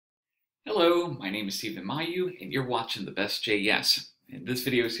Hello, my name is Stephen Mayeux, and you're watching the Best JS. In this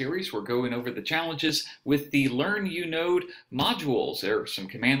video series, we're going over the challenges with the Learn You Node modules. There are some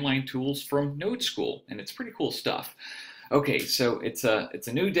command line tools from Node School, and it's pretty cool stuff. Okay, so it's a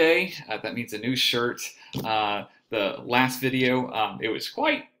new day. That means a new shirt. The last video, it was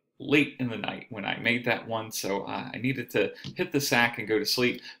quite late in the night when I made that one, so I needed to hit the sack and go to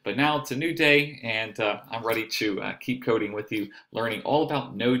sleep. But now it's a new day, and I'm ready to keep coding with you, learning all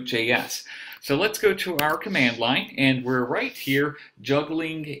about Node.js. So let's go to our command line, and we're right here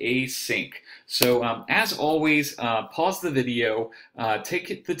juggling async. So as always, pause the video,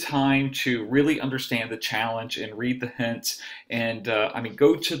 take the time to really understand the challenge and read the hints, and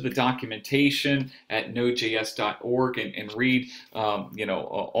go to the documentation at nodejs.org and read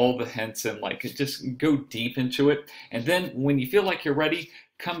all the hints and just go deep into it. And then when you feel like you're ready,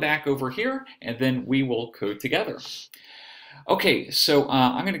 come back over here and then we will code together. Okay, so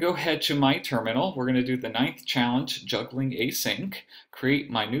I'm going to go ahead to my terminal. We're going to do the 9th challenge, juggling async. Create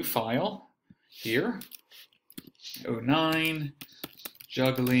my new file here, 09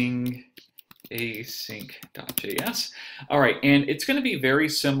 juggling async.js. All right, and it's going to be very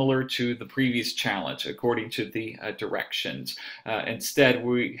similar to the previous challenge according to the directions. Instead,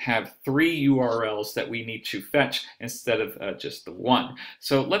 we have 3 URLs that we need to fetch instead of just the one.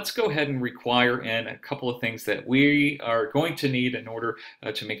 So let's go ahead and require in a couple of things that we are going to need in order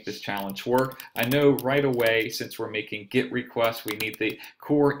to make this challenge work. I know right away, since we're making GET requests, we need the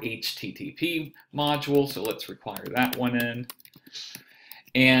core HTTP module, so let's require that one in.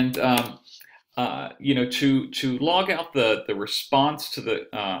 And to log out the response to the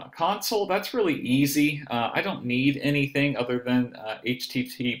console, that's really easy. I don't need anything other than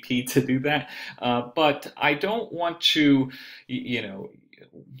HTTP to do that, but I don't want to,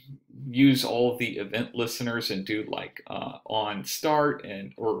 use all of the event listeners and do on start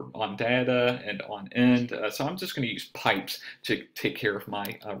or on data and on end. So I'm just going to use pipes to take care of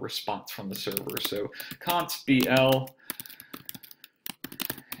my response from the server. So const bl.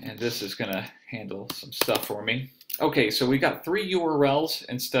 And this is going to handle some stuff for me. Okay, so we got 3 URLs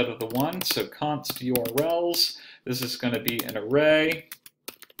instead of the one. So const URLs. This is going to be an array.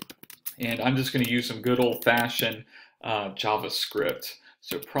 And I'm just going to use some good old-fashioned JavaScript.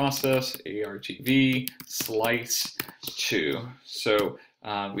 So process argv slice 2. So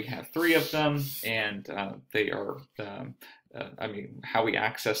we have 3 of them, and they are how we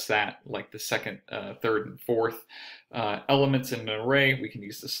access that, like the second, third, and fourth elements in an array, we can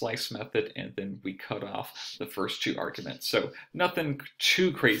use the slice method, and then we cut off the first 2 arguments. So nothing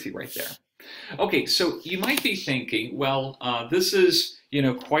too crazy right there. Okay, so you might be thinking, well, this is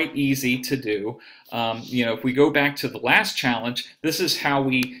quite easy to do. If we go back to the last challenge, this is how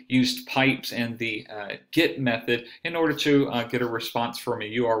we used pipes and the get method in order to get a response from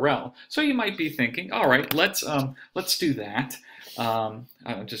a URL. So you might be thinking, all right, let's do that. I'm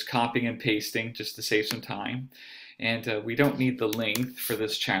just copying and pasting just to save some time. And we don't need the length for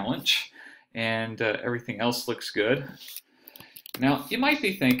this challenge, and everything else looks good. Now you might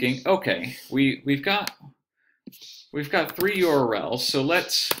be thinking, okay, we've got 3 URLs, so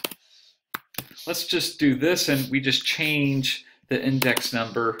let's just do this, and we just change the index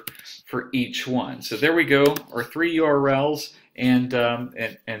number for each one. So there we go, our 3 URLs, and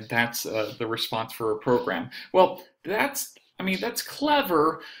that's the response for a program. Well, that's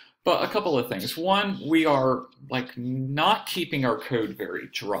clever. But a couple of things. One, we are not keeping our code very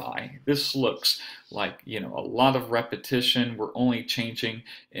dry. This looks like a lot of repetition. We're only changing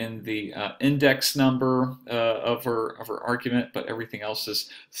in the index number of our argument, but everything else is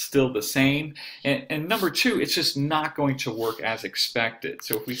still the same. And number 2, it's just not going to work as expected.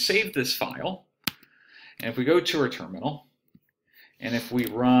 So if we save this file, and if we go to our terminal, and if we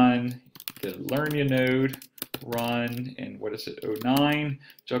run the Learn You Node, run, and what is it, 09,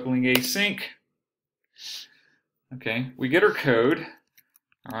 juggling async. Okay, we get our code.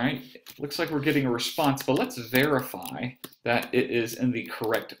 All right, looks like we're getting a response, but let's verify that it is in the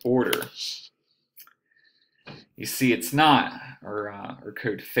correct order. You see, it's not. Our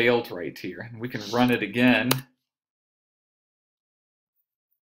code failed right here, and we can run it again.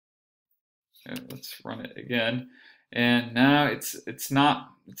 Let's run it again. And now it's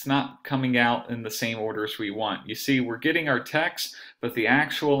not coming out in the same order as we want. You see, we're getting our text, but the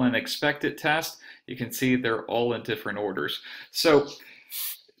actual and expected test, you can see they're all in different orders. So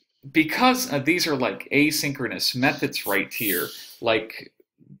because these are like asynchronous methods right here,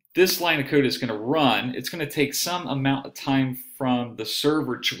 this line of code is going to run. It's going to take some amount of time from the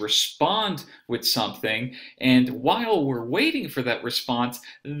server to respond with something, and while we're waiting for that response,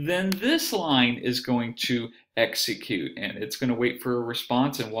 then this line is going to execute, and it's going to wait for a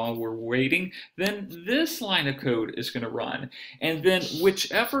response, and while we're waiting, then this line of code is going to run, and then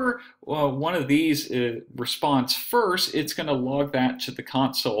whichever one of these responds first, it's going to log that to the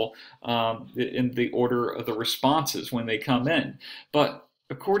console in the order of the responses when they come in. But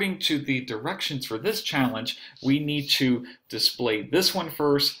according to the directions for this challenge, we need to display this one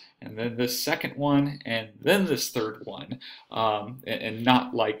first, and then this second one, and then this third one, and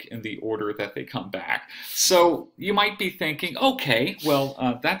not like in the order that they come back. So you might be thinking, okay,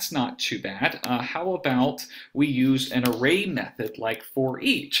 well, that's not too bad. How about we use an array method like for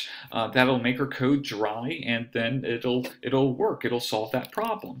each? That'll make our code dry, and then it'll work. It'll solve that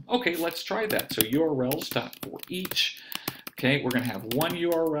problem. Okay, let's try that. So urls.forEach. Okay, we're going to have one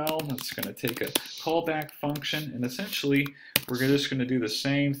URL that's going to take a callback function, and essentially we're just going to do the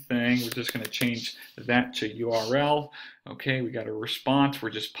same thing. We're just going to change that to URL. Okay, we got a response.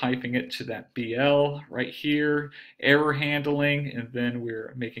 We're just piping it to that BL right here, error handling, and then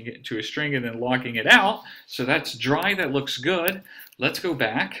we're making it into a string and then logging it out. So that's dry. That looks good. Let's go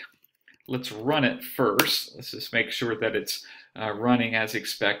back. Let's run it first. Let's just make sure that it's running as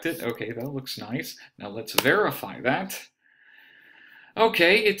expected. Okay, that looks nice. Now let's verify that.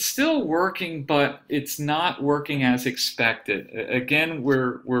 Okay, it's still working, but it's not working as expected. Again,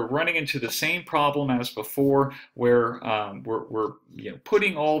 we're running into the same problem as before, where we're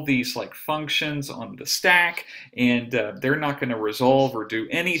putting all these like functions on the stack, and they're not going to resolve or do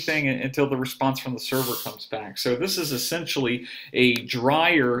anything until the response from the server comes back. So this is essentially a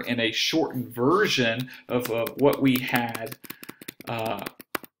drier and a shortened version of what we had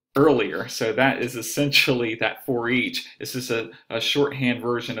earlier. So that is essentially that for each. This is a shorthand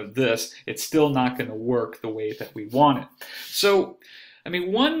version of this. It's still not going to work the way that we want it. So, I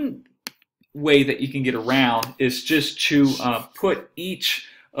mean, one way that you can get around is just to put each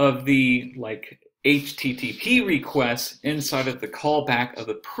of the like HTTP requests inside of the callback of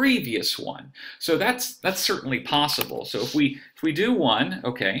the previous one. So that's certainly possible. So if we do one,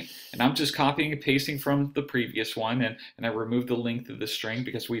 okay, and I'm just copying and pasting from the previous one, and I remove the length of the string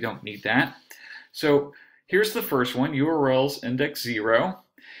because we don't need that. So here's the first one, URLs index 0,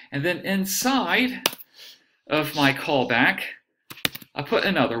 and then inside of my callback, I put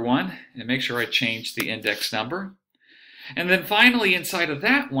another one and make sure I change the index number. And then finally inside of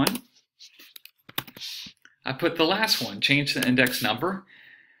that one, I put the last one, change the index number.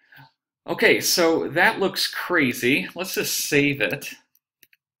 Okay, so that looks crazy. Let's just save it.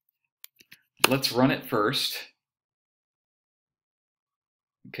 Let's run it first.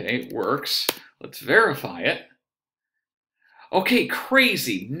 Okay, it works. Let's verify it. Okay,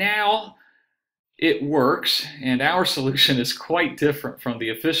 crazy. Now it works, and our solution is quite different from the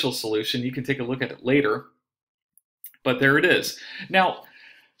official solution. You can take a look at it later, but there it is. Now,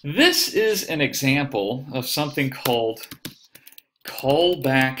 this is an example of something called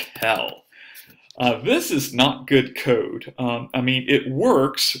callback hell. This is not good code. I mean, it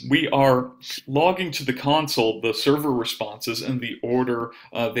works. We are logging to the console the server responses in the order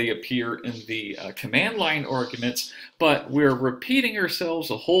they appear in the command line arguments, but we're repeating ourselves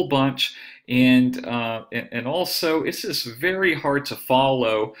a whole bunch, and also it's just very hard to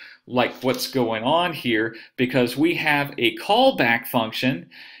follow like what's going on here, because we have a callback function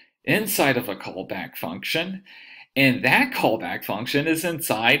inside of a callback function, and that callback function is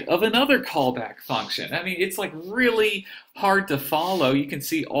inside of another callback function. I mean, it's like really hard to follow. You can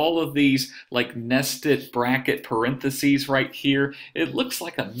see all of these like nested bracket parentheses right here. It looks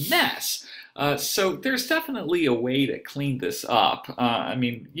like a mess. So there's definitely a way to clean this up. I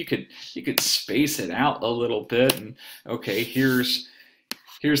mean, you could space it out a little bit, and okay, here's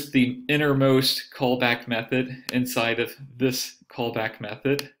the innermost callback method inside of this callback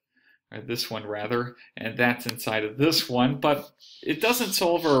method. Or this one rather, and that's inside of this one, but it doesn't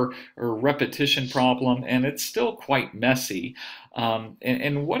solve our repetition problem, and it's still quite messy.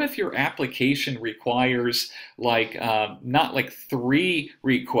 And what if your application requires like not like 3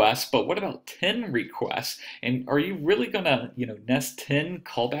 requests, but what about 10 requests? And are you really gonna nest 10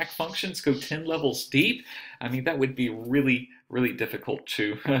 callback functions, go 10 levels deep? I mean, that would be really difficult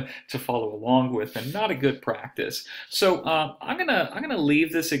to follow along with, and not a good practice. So I'm gonna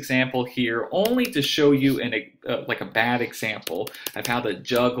leave this example here only to show you like a bad example of how to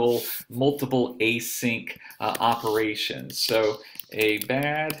juggle multiple async operations. So a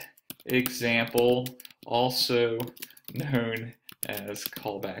bad example, also known as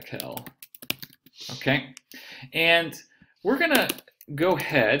callback hell. Okay, and we're gonna go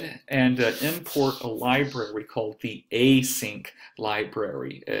ahead and import a library called the Async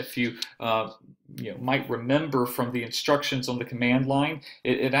library. If you might remember from the instructions on the command line,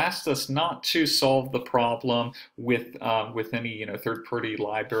 it asked us not to solve the problem with any third-party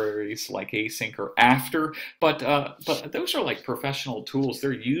libraries like Async or After, but those are like professional tools.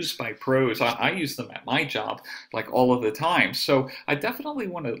 They're used by pros. I use them at my job like all of the time. So I definitely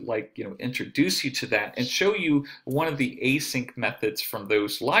want to introduce you to that and show you one of the async methods from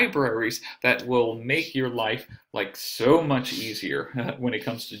those libraries that will make your life like so much easier when it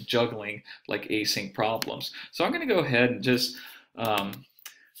comes to juggling like async problems. So I'm going to go ahead and just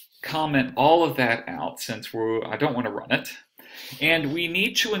comment all of that out since I don't want to run it. And we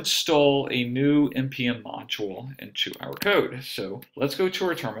need to install a new npm module into our code. So let's go to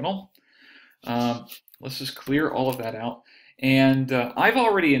our terminal. Let's just clear all of that out. And I've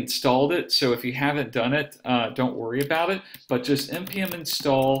already installed it, so if you haven't done it, don't worry about it, but just npm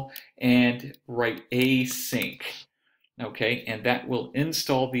install and write async. Okay, and that will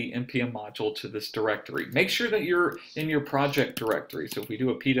install the npm module to this directory. Make sure that you're in your project directory. So if we do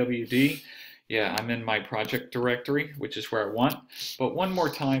a pwd, yeah, I'm in my project directory, which is where I want. But one more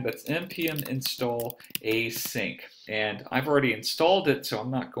time, that's npm install async. And I've already installed it, so I'm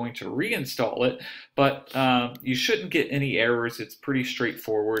not going to reinstall it. But you shouldn't get any errors. It's pretty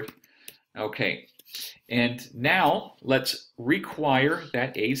straightforward. Okay, and now let's require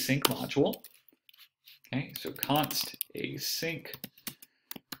that async module. Okay, so const async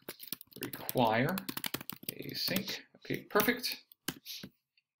require async. Okay, perfect.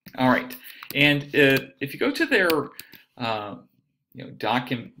 All right, and if you go to their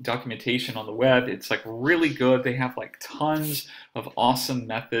documentation on the web, it's like really good. They have like tons of awesome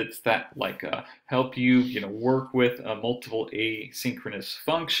methods that like help you work with multiple asynchronous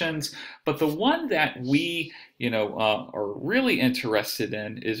functions. But the one that we are really interested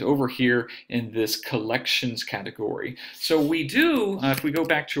in is over here in this collections category. So we do, if we go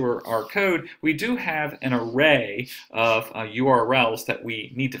back to our code, we do have an array of URLs that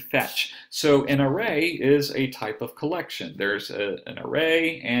we need to fetch. So an array is a type of collection. There's an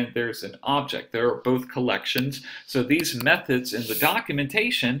array and there's an object. They are both collections. So these methods in the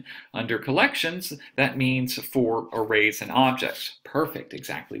documentation under collections, that means for arrays and objects. Perfect,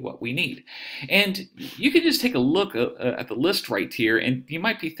 exactly what we need. And you can just take a look at the list right here, and you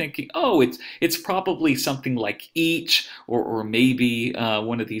might be thinking, oh, it's probably something like each, or maybe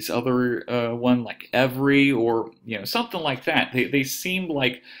one of these other one like every, or something like that. They seem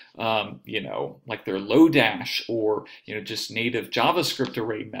like like they're Lodash or just native JavaScript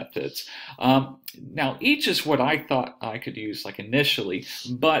array methods. Now each is what I thought I could use like initially,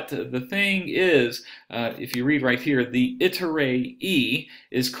 but the thing is, if you read right here, the iterate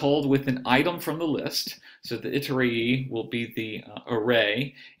is called with an item from the list. So the iterate will be the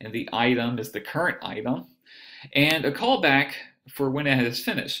array, and the item is the current item, and a callback for when it has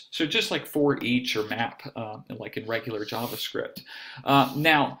finished. So just like for each or map, like in regular JavaScript.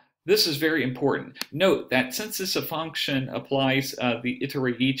 Now, this is very important. Note that since this function applies the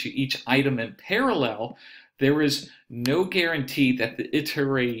iterate to each item in parallel, there is no guarantee that the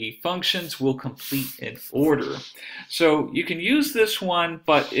iterate functions will complete in order. So you can use this one,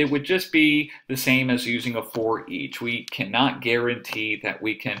 but it would just be the same as using a for each. We cannot guarantee that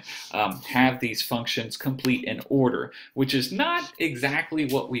we can have these functions complete in order, which is not exactly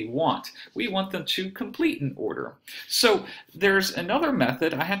what we want. We want them to complete in order. So there's another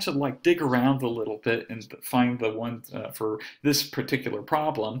method. I had to like dig around a little bit and find the one for this particular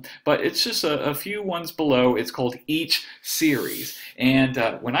problem, but it's just a few ones below. It's called each series, and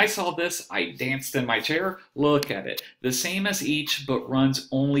when I saw this, I danced in my chair. Look at it, the same as each, but runs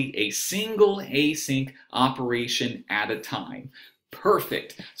only a single async operation at a time.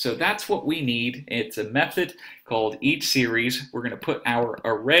 Perfect. So that's what we need. It's a method called each series. We're going to put our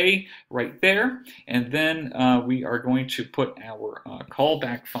array right there, and then we are going to put our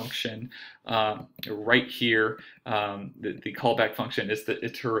callback function right here. The callback function is the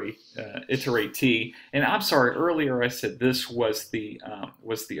iterate. And I'm sorry, earlier I said this was the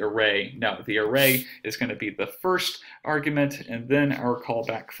array. No, the array is going to be the first argument, and then our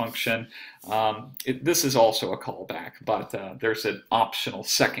callback function. This is also a callback, but there's an optional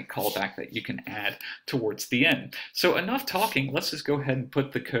second callback that you can add towards the end. So enough talking. Let's just go ahead and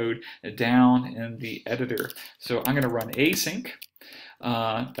put the code down in the editor. So I'm going to run async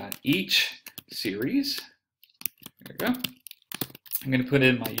 .each series. There we go. I'm going to put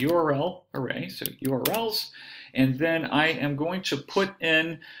in my URL array, so URLs, and then I am going to put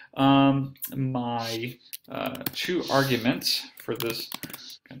in my two arguments for this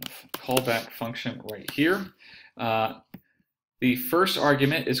kind of callback function right here. The first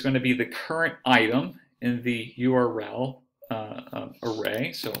argument is going to be the current item in the URL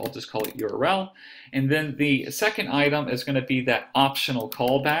array, so I'll just call it URL. And then the second item is going to be that optional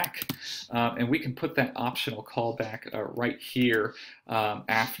callback, and we can put that optional callback right here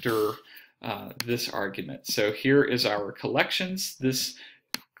after this argument. So here is our collections. This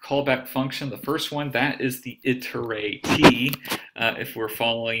callback function, the first one, that is the iterate if we're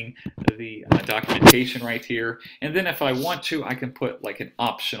following the documentation right here. And then if I want to, I can put like an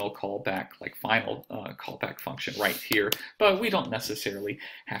optional callback, like final callback function right here, but we don't necessarily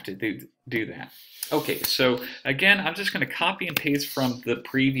have to do that. Okay, so again, I'm just going to copy and paste from the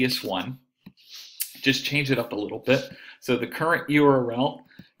previous one, just change it up a little bit. So the current URL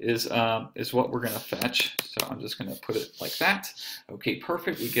is what we're going to fetch. So I'm just going to put it like that. Okay,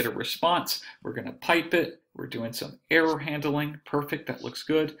 perfect. We get a response. We're going to pipe it. We're doing some error handling. Perfect. That looks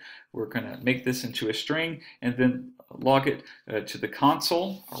good. We're going to make this into a string and then log it to the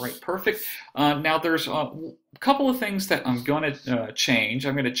console. All right, perfect. Now there's a couple of things that I'm going to change.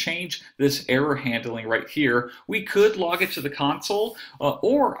 I'm going to change this error handling right here. We could log it to the console,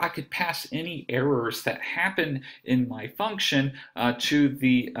 or I could pass any errors that happen in my function to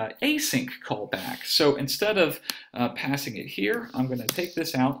the async callback. So instead of passing it here, I'm going to take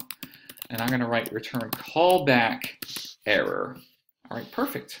this out and I'm going to write return callback error. All right,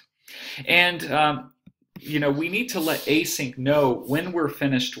 perfect. And you know, we need to let async know when we're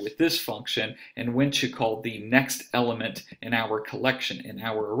finished with this function and when to call the next element in our collection, in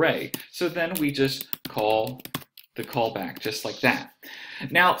our array. So then we just call the callback just like that.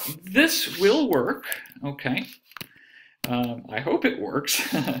 Now, this will work, okay? I hope it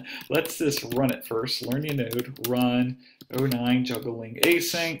works. Let's just run it first. Learn your node, run 09 juggling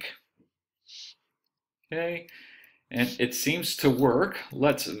async. Okay. And it seems to work.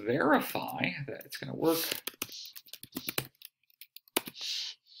 Let's verify that it's going to work.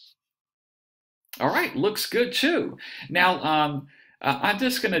 All right, looks good too. Now, I'm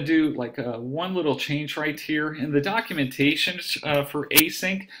just going to do like one little change right here. In the documentation for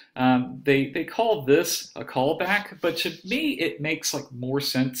async, they call this a callback, but to me it makes like more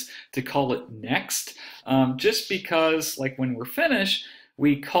sense to call it next, just because like when we're finished,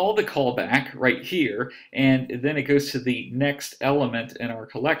 we call the callback right here, and then it goes to the next element in our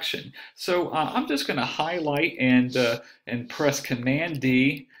collection. So I'm just going to highlight and press Command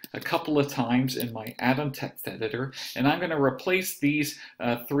D a couple of times in my Atom text editor, and I'm going to replace these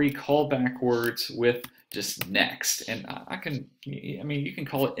three callback words with just next. And I mean, you can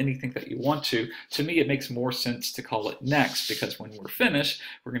call it anything that you want to. To me, it makes more sense to call it next, because when we're finished,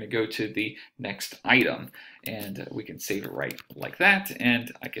 we're going to go to the next item, and we can save it right like that,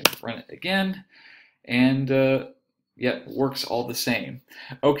 and I can run it again, and yeah, it works all the same.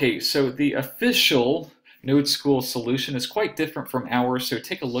 Okay, so the official Node School solution is quite different from ours, so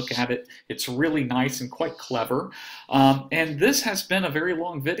take a look at it. It's really nice and quite clever. And this has been a very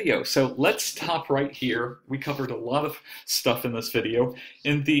long video, so let's stop right here. We covered a lot of stuff in this video.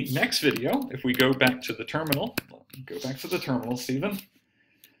 In the next video, if we go back to the terminal, Stephen.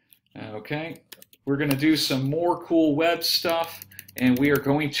 Okay, we're going to do some more cool web stuff, and we are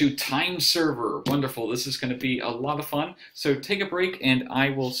going to time server. Wonderful. This is going to be a lot of fun. So take a break, and I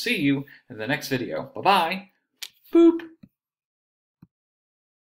will see you in the next video. Bye-bye. Boop.